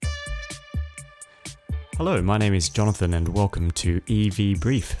Hello, my name is Jonathan and welcome to EV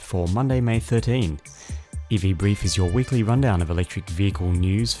Brief for Monday, May 13. EV Brief is your weekly rundown of electric vehicle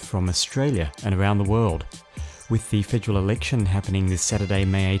news from Australia and around the world. With the federal election happening this Saturday,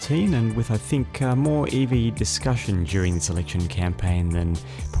 May 18, and with, I think, more EV discussion during this election campaign than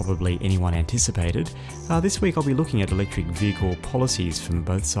probably anyone anticipated, this week I'll be looking at electric vehicle policies from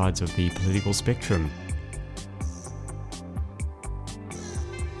both sides of the political spectrum.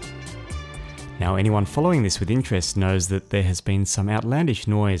 Now, anyone following this with interest knows that there has been some outlandish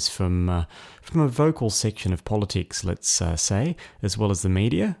noise from a vocal section of politics, let's say, as well as the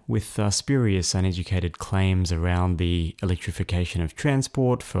media, with spurious, uneducated claims around the electrification of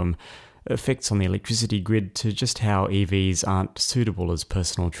transport, from effects on the electricity grid to just how EVs aren't suitable as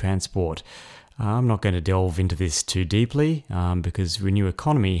personal transport. I'm not going to delve into this too deeply because Renew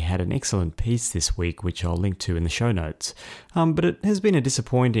Economy had an excellent piece this week, which I'll link to in the show notes. But it has been a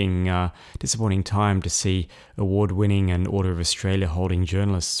disappointing time to see award-winning and Order of Australia holding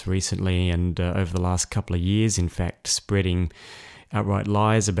journalists recently and over the last couple of years, in fact, spreading outright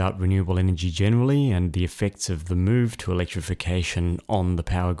lies about renewable energy generally and the effects of the move to electrification on the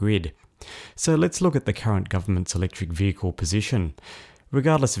power grid. So let's look at the current government's electric vehicle position.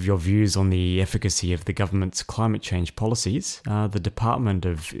 Regardless of your views on the efficacy of the government's climate change policies, the Department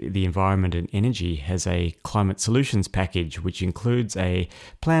of the Environment and Energy has a climate solutions package which includes a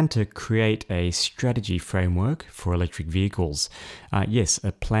plan to create a strategy framework for electric vehicles. Yes,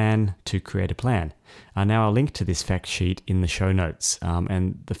 a plan to create a plan. Now I'll link to this fact sheet in the show notes,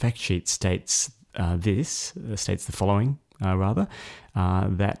 and the fact sheet states the following.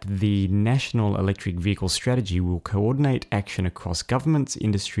 That the National Electric Vehicle Strategy will coordinate action across governments,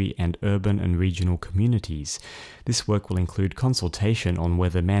 industry and urban and regional communities. This work will include consultation on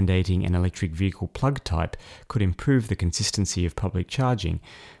whether mandating an electric vehicle plug type could improve the consistency of public charging.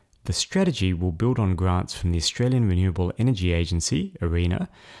 The strategy will build on grants from the Australian Renewable Energy Agency, ARENA,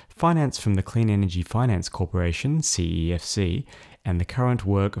 finance from the Clean Energy Finance Corporation, CEFC, and the current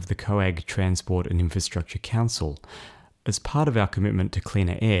work of the COAG Transport and Infrastructure Council. As part of our commitment to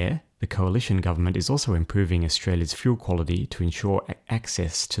cleaner air, the Coalition Government is also improving Australia's fuel quality to ensure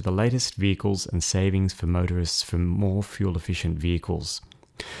access to the latest vehicles and savings for motorists from more fuel-efficient vehicles.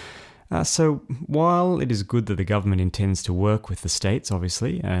 So while it is good that the government intends to work with the states,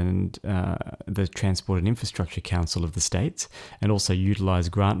 obviously, and the Transport and Infrastructure Council of the states, and also utilise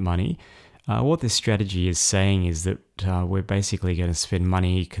grant money, what this strategy is saying is that we're basically going to spend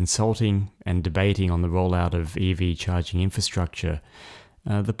money consulting and debating on the rollout of EV charging infrastructure.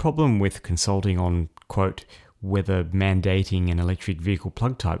 The problem with consulting on, quote, whether mandating an electric vehicle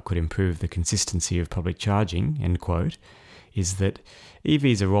plug type could improve the consistency of public charging, end quote, is that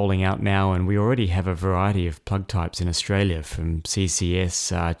EVs are rolling out now and we already have a variety of plug types in Australia, from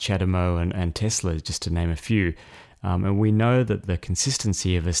CCS, CHAdeMO and Tesla, just to name a few. And we know that the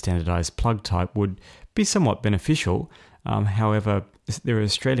consistency of a standardised plug type would be somewhat beneficial. However, there are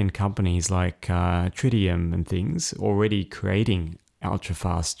Australian companies like Tritium and things already creating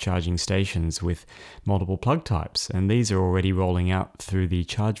ultra-fast charging stations with multiple plug types, and these are already rolling out through the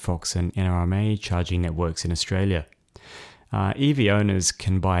ChargeFox and NRMA charging networks in Australia. EV owners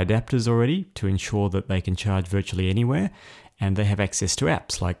can buy adapters already to ensure that they can charge virtually anywhere, and they have access to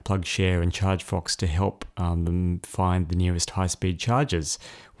apps like PlugShare and ChargeFox to help them find the nearest high-speed chargers,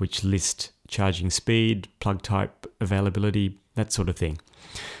 which list charging speed, plug type, availability, that sort of thing.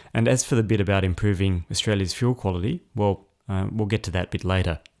 And as for the bit about improving Australia's fuel quality, well, we'll get to that bit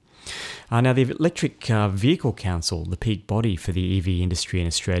later. Now, the Electric Vehicle Council, the peak body for the EV industry in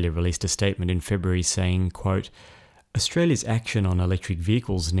Australia, released a statement in February saying, quote, Australia's action on electric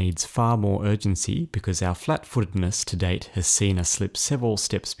vehicles needs far more urgency because our flat-footedness to date has seen us slip several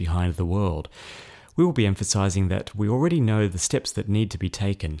steps behind the world. We will be emphasising that we already know the steps that need to be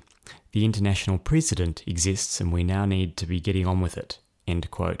taken. The international precedent exists and we now need to be getting on with it.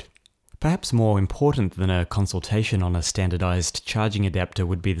 End quote. Perhaps more important than a consultation on a standardised charging adapter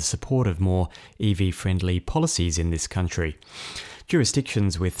would be the support of more EV-friendly policies in this country.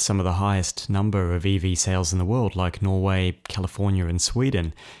 Jurisdictions with some of the highest number of EV sales in the world, like Norway, California and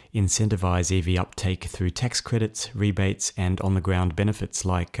Sweden, incentivise EV uptake through tax credits, rebates and on-the-ground benefits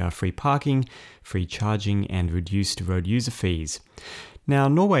like free parking, free charging and reduced road user fees. Now,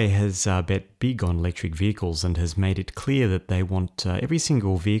 Norway has bet big on electric vehicles and has made it clear that they want every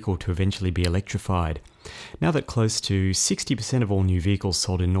single vehicle to eventually be electrified. Now that close to 60% of all new vehicles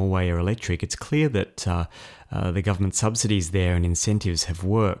sold in Norway are electric, it's clear that the government subsidies there and incentives have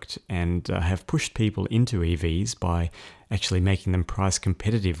worked and have pushed people into EVs by actually making them price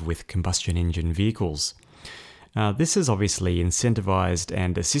competitive with combustion engine vehicles. This has obviously incentivised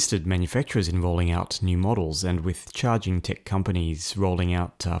and assisted manufacturers in rolling out new models, and with charging tech companies rolling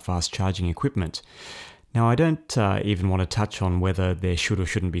out fast charging equipment. Now, I don't even want to touch on whether there should or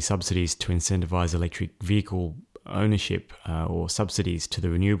shouldn't be subsidies to incentivise electric vehicle ownership or subsidies to the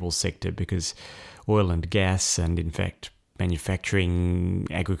renewables sector, because oil and gas and, in fact, manufacturing,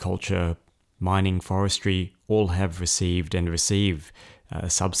 agriculture, mining, forestry all have received and receive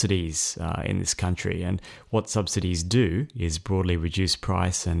subsidies in this country. And what subsidies do is broadly reduce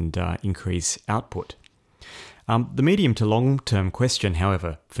price and increase output. The medium to long-term question,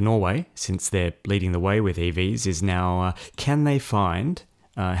 however, for Norway, since they're leading the way with EVs, is now can they find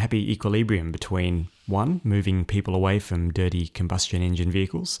a happy equilibrium between, one, moving people away from dirty combustion engine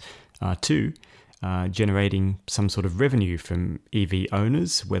vehicles, two, generating some sort of revenue from EV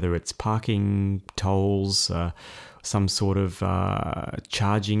owners, whether it's parking, tolls, some sort of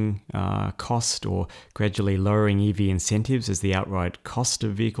charging cost, or gradually lowering EV incentives as the outright cost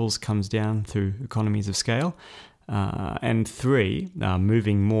of vehicles comes down through economies of scale. And three,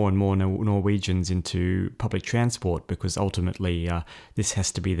 moving more and more Norwegians into public transport, because ultimately this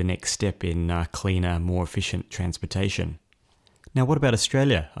has to be the next step in cleaner, more efficient transportation. Now, what about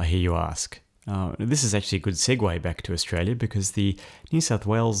Australia, I hear you ask? This is actually a good segue back to Australia, because the New South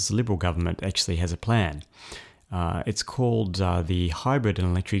Wales Liberal government actually has a plan. It's called the Hybrid and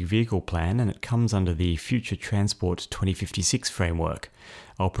Electric Vehicle Plan, and it comes under the Future Transport 2056 framework.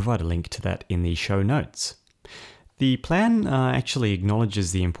 I'll provide a link to that in the show notes. The plan actually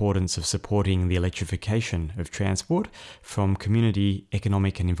acknowledges the importance of supporting the electrification of transport from community,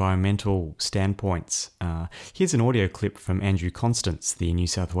 economic and environmental standpoints. Here's an audio clip from Andrew Constance, the New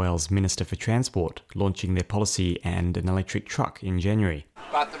South Wales Minister for Transport, launching their policy and an electric truck in January.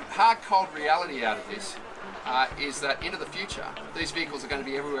 But the hard, cold reality out of this is that into the future, these vehicles are going to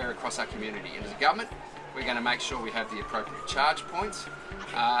be everywhere across our community. And as a government, we're going to make sure we have the appropriate charge points.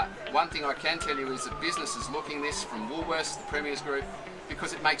 One thing I can tell you is that business is looking at this, from Woolworths, the Premier's Group,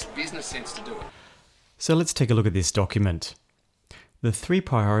 because it makes business sense to do it. So let's take a look at this document. The three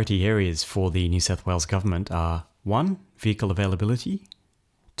priority areas for the New South Wales government are 1. Vehicle availability,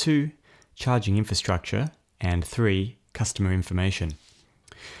 2. Charging infrastructure, and 3. Customer information.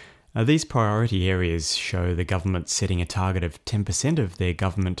 These priority areas show the government setting a target of 10% of their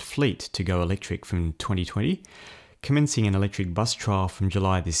government fleet to go electric from 2020, commencing an electric bus trial from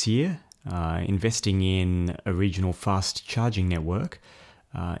July this year, investing in a regional fast charging network,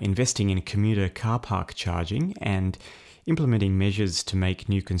 investing in commuter car park charging, and implementing measures to make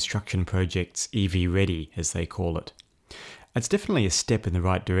new construction projects EV ready, as they call it. It's definitely a step in the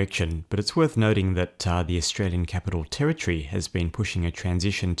right direction, but it's worth noting that the Australian Capital Territory has been pushing a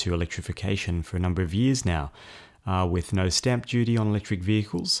transition to electrification for a number of years now, with no stamp duty on electric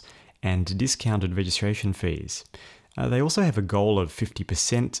vehicles and discounted registration fees. They also have a goal of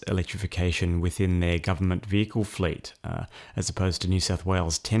 50% electrification within their government vehicle fleet, as opposed to New South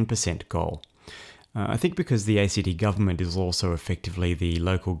Wales' 10% goal. I think because the ACT government is also effectively the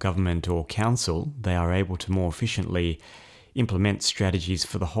local government or council, they are able to more efficiently implement strategies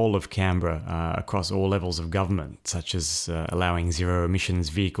for the whole of Canberra across all levels of government, such as allowing zero-emissions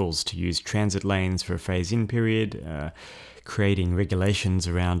vehicles to use transit lanes for a phase-in period, creating regulations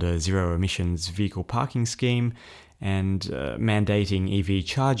around a zero-emissions vehicle parking scheme, and mandating EV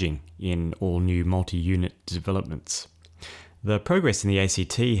charging in all new multi-unit developments. The progress in the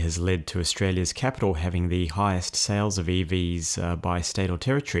ACT has led to Australia's capital having the highest sales of EVs by state or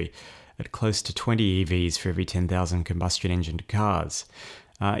territory, at close to 20 EVs for every 10,000 combustion engine cars.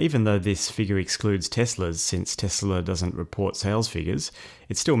 Even though this figure excludes Teslas, since Tesla doesn't report sales figures,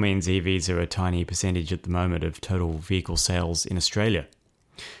 it still means EVs are a tiny percentage at the moment of total vehicle sales in Australia.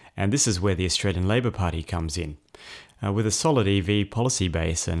 And this is where the Australian Labor Party comes in. With a solid EV policy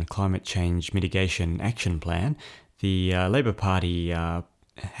base and climate change mitigation action plan, the Labor Party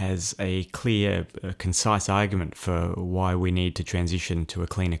has a clear, concise argument for why we need to transition to a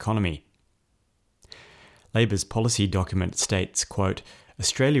clean economy. Labor's policy document states, quote,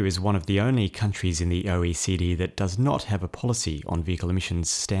 Australia is one of the only countries in the OECD that does not have a policy on vehicle emissions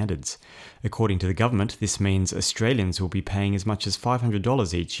standards. According to the government, this means Australians will be paying as much as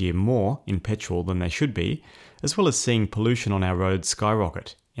 $500 each year more in petrol than they should be, as well as seeing pollution on our roads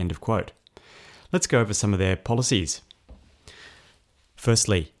skyrocket. End of quote. Let's go over some of their policies.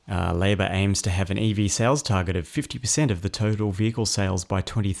 Firstly, Labor aims to have an EV sales target of 50% of the total vehicle sales by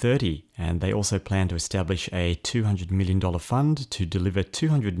 2030, and they also plan to establish a $200 million fund to deliver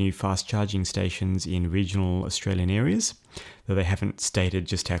 200 new fast charging stations in regional Australian areas, though they haven't stated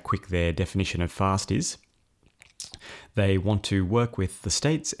just how quick their definition of fast is. They want to work with the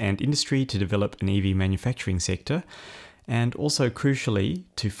states and industry to develop an EV manufacturing sector, and also crucially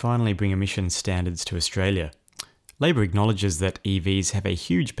to finally bring emissions standards to Australia. Labor acknowledges that EVs have a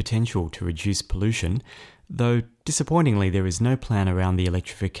huge potential to reduce pollution, though disappointingly there is no plan around the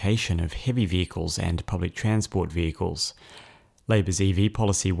electrification of heavy vehicles and public transport vehicles. Labor's EV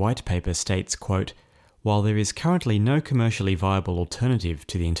policy white paper states, quote, "While there is currently no commercially viable alternative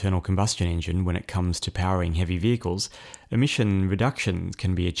to the internal combustion engine when it comes to powering heavy vehicles, emission reduction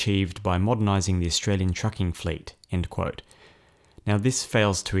can be achieved by modernising the Australian trucking fleet," end quote. Now, this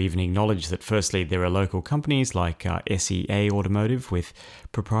fails to even acknowledge that firstly there are local companies like SEA Automotive with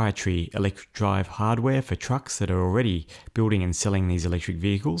proprietary electric drive hardware for trucks that are already building and selling these electric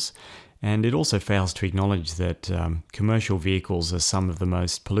vehicles, and it also fails to acknowledge that commercial vehicles are some of the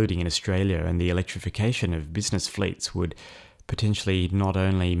most polluting in Australia, and the electrification of business fleets would potentially not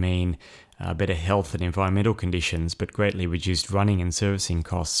only mean better health and environmental conditions, but greatly reduced running and servicing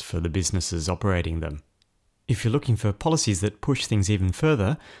costs for the businesses operating them. If you're looking for policies that push things even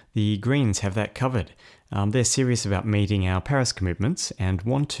further, the Greens have that covered. They're serious about meeting our Paris commitments and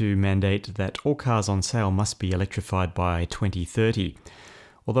want to mandate that all cars on sale must be electrified by 2030.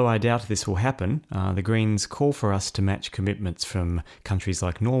 Although I doubt this will happen, the Greens call for us to match commitments from countries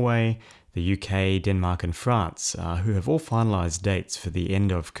like Norway, the UK, Denmark and France, who have all finalised dates for the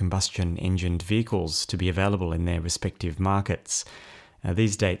end of combustion-engined vehicles to be available in their respective markets.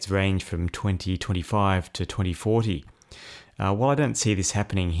 These dates range from 2025 to 2040. While I don't see this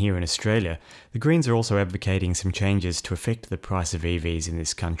happening here in Australia, the Greens are also advocating some changes to affect the price of EVs in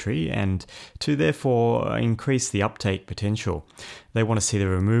this country and to therefore increase the uptake potential. They want to see the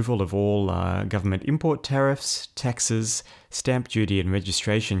removal of all government import tariffs, taxes, stamp duty and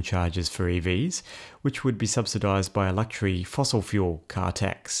registration charges for EVs, which would be subsidised by a luxury fossil fuel car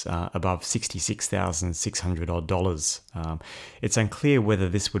tax above $66,600 odd. It's unclear whether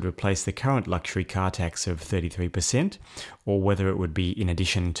this would replace the current luxury car tax of 33% or whether it would be in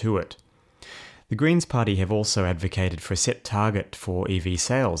addition to it. The Greens Party have also advocated for a set target for EV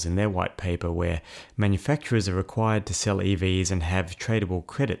sales in their white paper, where manufacturers are required to sell EVs and have tradable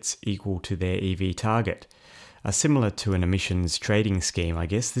credits equal to their EV target. Similar to an emissions trading scheme, I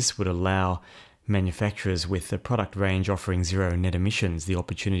guess, this would allow manufacturers with a product range offering zero net emissions the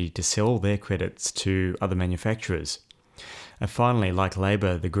opportunity to sell their credits to other manufacturers. Finally, like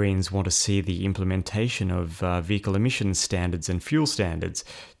Labor, the Greens want to see the implementation of vehicle emissions standards and fuel standards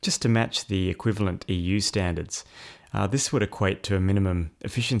just to match the equivalent EU standards. This would equate to a minimum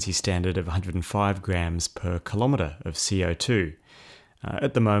efficiency standard of 105 grams per kilometre of CO2.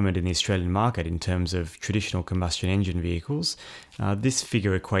 At the moment in the Australian market, in terms of traditional combustion engine vehicles, this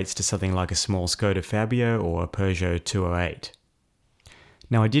figure equates to something like a small Skoda Fabia or a Peugeot 208.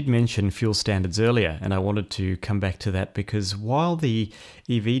 Now, I did mention fuel standards earlier, and I wanted to come back to that because while the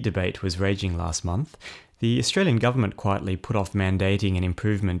EV debate was raging last month, the Australian government quietly put off mandating an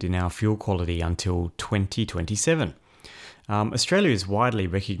improvement in our fuel quality until 2027. Australia is widely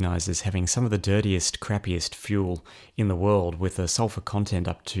recognised as having some of the dirtiest, crappiest fuel in the world, with a sulphur content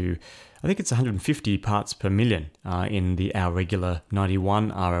up to, I think it's 150 parts per million in our regular 91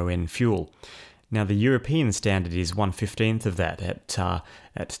 RON fuel. Now, the European standard is 1/15 of that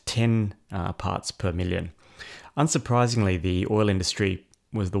at 10 parts per million. Unsurprisingly, the oil industry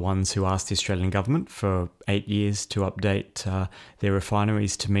was the ones who asked the Australian government for 8 years to update their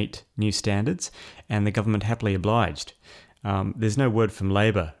refineries to meet new standards, and the government happily obliged. There's no word from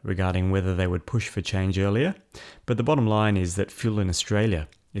Labor regarding whether they would push for change earlier, but the bottom line is that fuel in Australia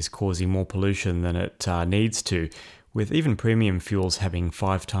is causing more pollution than it needs to, with even premium fuels having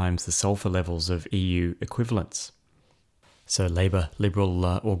 5 times the sulphur levels of EU equivalents. So Labor,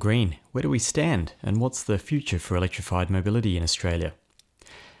 Liberal or Green, where do we stand, and what's the future for electrified mobility in Australia?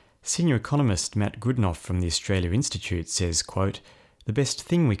 Senior economist Matt Goodenough from the Australia Institute says, quote, "The best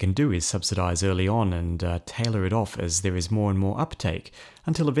thing we can do is subsidise early on and tailor it off as there is more and more uptake,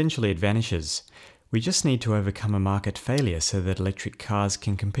 until eventually it vanishes. We just need to overcome a market failure so that electric cars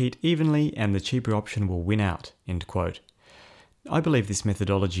can compete evenly and the cheaper option will win out," end quote. I believe this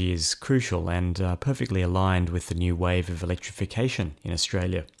methodology is crucial and perfectly aligned with the new wave of electrification in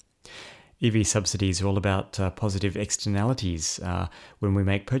Australia. EV subsidies are all about positive externalities. When we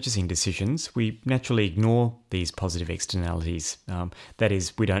make purchasing decisions, we naturally ignore these positive externalities. That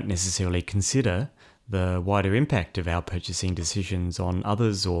is, we don't necessarily consider the wider impact of our purchasing decisions on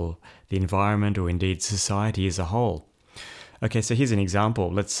others or the environment or indeed society as a whole. Okay, so here's an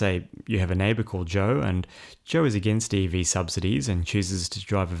example. Let's say you have a neighbour called Joe, and Joe is against EV subsidies and chooses to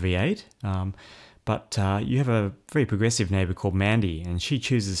drive a V8. But you have a very progressive neighbour called Mandy, and she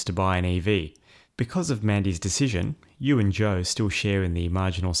chooses to buy an EV. because of Mandy's decision, you and Joe still share in the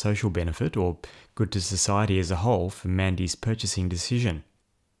marginal social benefit, or good to society as a whole, from Mandy's purchasing decision.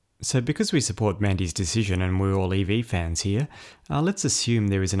 So because we support Mandy's decision and we're all EV fans here, let's assume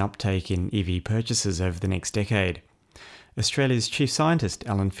there is an uptake in EV purchases over the next decade. Australia's chief scientist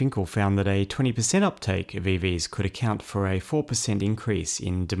Alan Finkel found that a 20% uptake of EVs could account for a 4% increase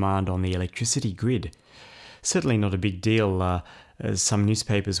in demand on the electricity grid. Certainly not a big deal, as some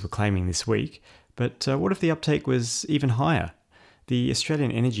newspapers were claiming this week, but what if the uptake was even higher? The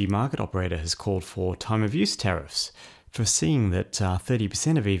Australian Energy Market Operator has called for time-of-use tariffs, foreseeing that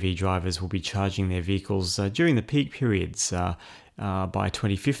 30% of EV drivers will be charging their vehicles during the peak periods by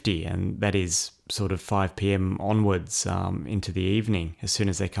 2050, and that is sort of 5 p.m. onwards into the evening as soon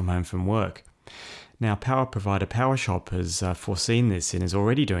as they come home from work. Now, power provider PowerShop has foreseen this and is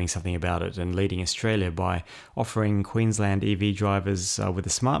already doing something about it and leading Australia by offering Queensland EV drivers with a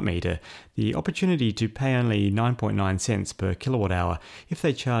smart meter the opportunity to pay only 9.9 cents per kilowatt hour if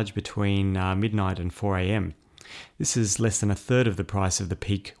they charge between midnight and 4 a.m. This is less than a third of the price of the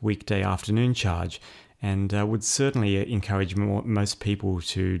peak weekday afternoon charge, and would certainly encourage most people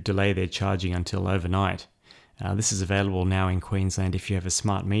to delay their charging until overnight. This is available now in Queensland if you have a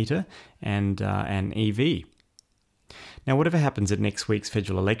smart meter and an EV. Now, whatever happens at next week's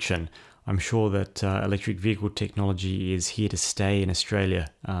federal election, I'm sure that electric vehicle technology is here to stay in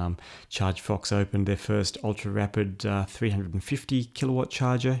Australia. ChargeFox opened their first ultra-rapid 350 kilowatt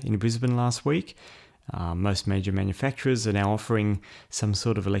charger in Brisbane last week. Most major manufacturers are now offering some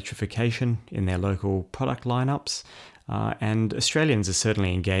sort of electrification in their local product lineups, and Australians are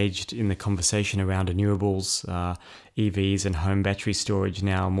certainly engaged in the conversation around renewables, EVs and home battery storage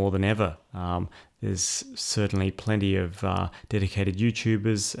now more than ever. There's certainly plenty of dedicated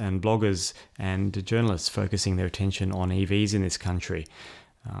YouTubers and bloggers and journalists focusing their attention on EVs in this country.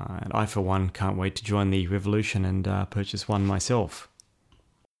 And I, for one, can't wait to join the revolution and purchase one myself.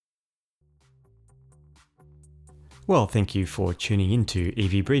 Well, thank you for tuning in to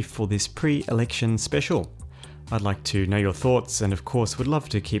EV Brief for this pre-election special. I'd like to know your thoughts and of course would love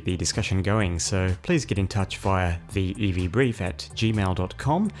to keep the discussion going, so please get in touch via the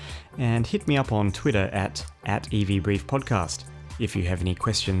evbrief@gmail.com and hit me up on Twitter at evbriefpodcast if you have any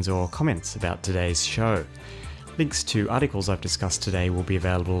questions or comments about today's show. Links to articles I've discussed today will be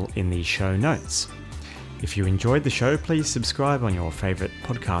available in the show notes. If you enjoyed the show, please subscribe on your favourite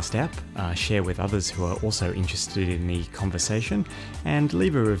podcast app, share with others who are also interested in the conversation, and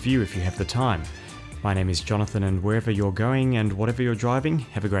leave a review if you have the time. My name is Jonathan, and wherever you're going and whatever you're driving,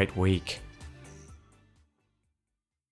 have a great week.